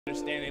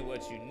Understanding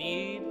what you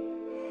need,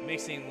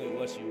 mixing with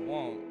what you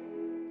want.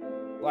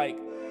 Like,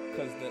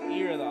 cause the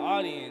ear of the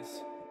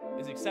audience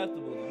is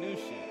acceptable to new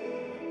shit.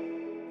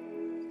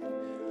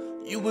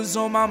 You was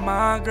on my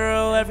mind,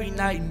 girl, every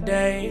night and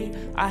day.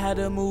 I had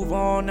to move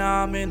on,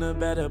 now I'm in a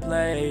better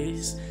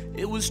place.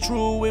 It was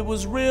true, it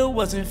was real,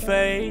 wasn't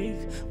fake.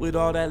 With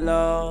all that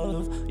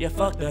love, yeah,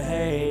 fuck the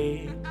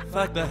hate.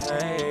 Fuck the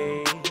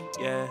hate,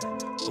 yeah.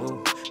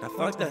 Ooh, now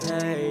fuck the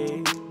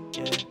hate,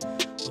 yeah.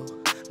 Ooh,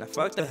 now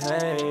fuck the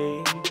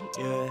hate,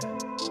 yeah.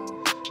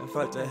 Now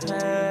fuck the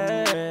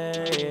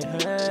hate,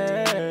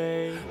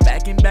 hey.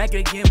 Back and back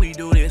again, we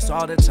do this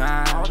all the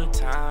time.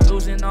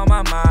 Losing all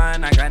my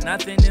mind, I got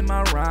nothing in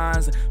my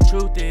rhymes.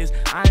 Truth is,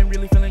 I ain't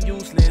really feeling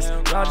useless.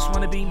 Y'all just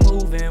wanna be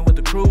moving with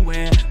the crew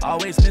in,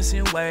 always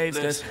missing waves.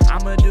 Cause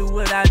I'ma do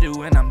what I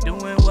do and I'm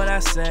doing what I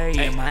say.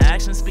 And my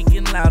actions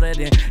speaking louder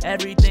than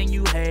everything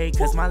you hate.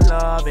 Cause my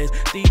love is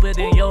deeper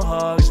than your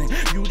hugs. And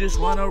you just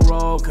wanna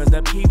roll, cause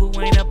the people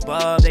ain't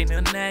above, they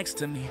the next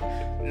to me.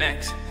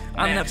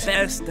 I'm the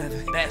best of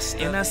it,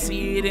 and I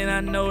see it and I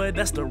know it,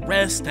 that's the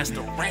rest.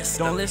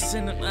 Don't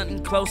listen to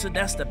nothing closer,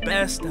 that's the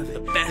best of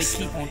it. They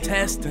keep on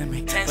testing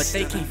me, but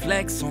they can't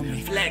flex on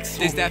me.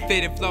 There's that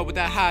faded flow with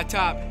that high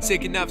top,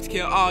 sick enough to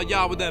kill all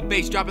y'all with a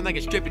bass dropping like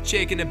a stripping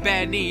chick and a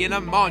bad knee, and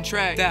I'm on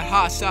track. That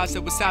hot sauce,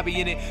 that wasabi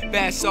in it,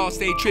 bad sauce,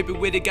 stay tripping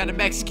with it. Got a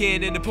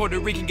Mexican and a Puerto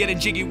Rican getting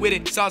jiggy with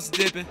it, sauce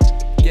dipping.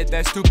 Get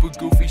that stupid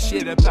goofy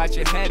shit up out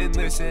your head and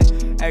listen.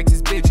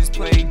 Exes bitches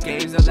playing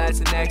games, now that's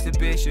an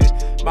exhibition.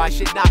 My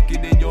shit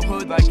knocking in your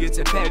hood like it's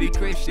a petty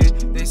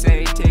Christian. They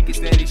say taking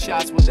steady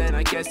shots, well then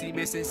I guess he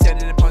missing.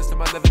 Sending a punch till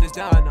my living is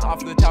done. Off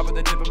the top of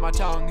the tip of my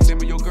tongue. Same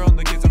with your girl and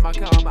the kids on my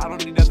cum. I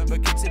don't need nothing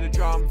but kicks to the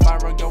drum.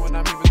 Fire on going,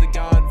 I'm here with the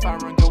gun.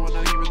 Fire on going,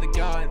 I'm here with the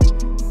gun.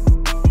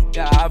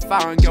 Yeah, I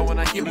fire on going,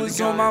 I'm here with the gun. It was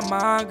on my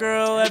mind,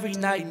 girl, every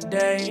night and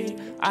day.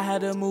 I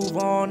had to move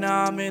on,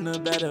 now I'm in a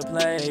better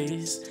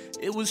place.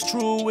 It was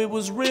true, it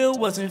was real,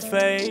 wasn't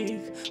fake.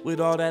 With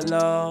all that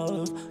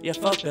love, yeah,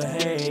 fuck the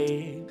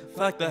hate.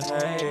 Fuck the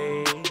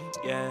hate,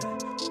 yeah.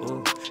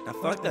 Ooh, now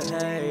fuck the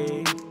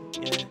hate,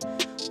 yeah.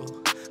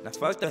 Ooh, now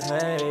fuck the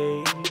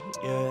hate,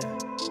 yeah.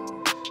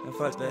 Now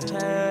fuck the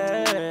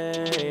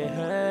hate,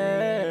 hey.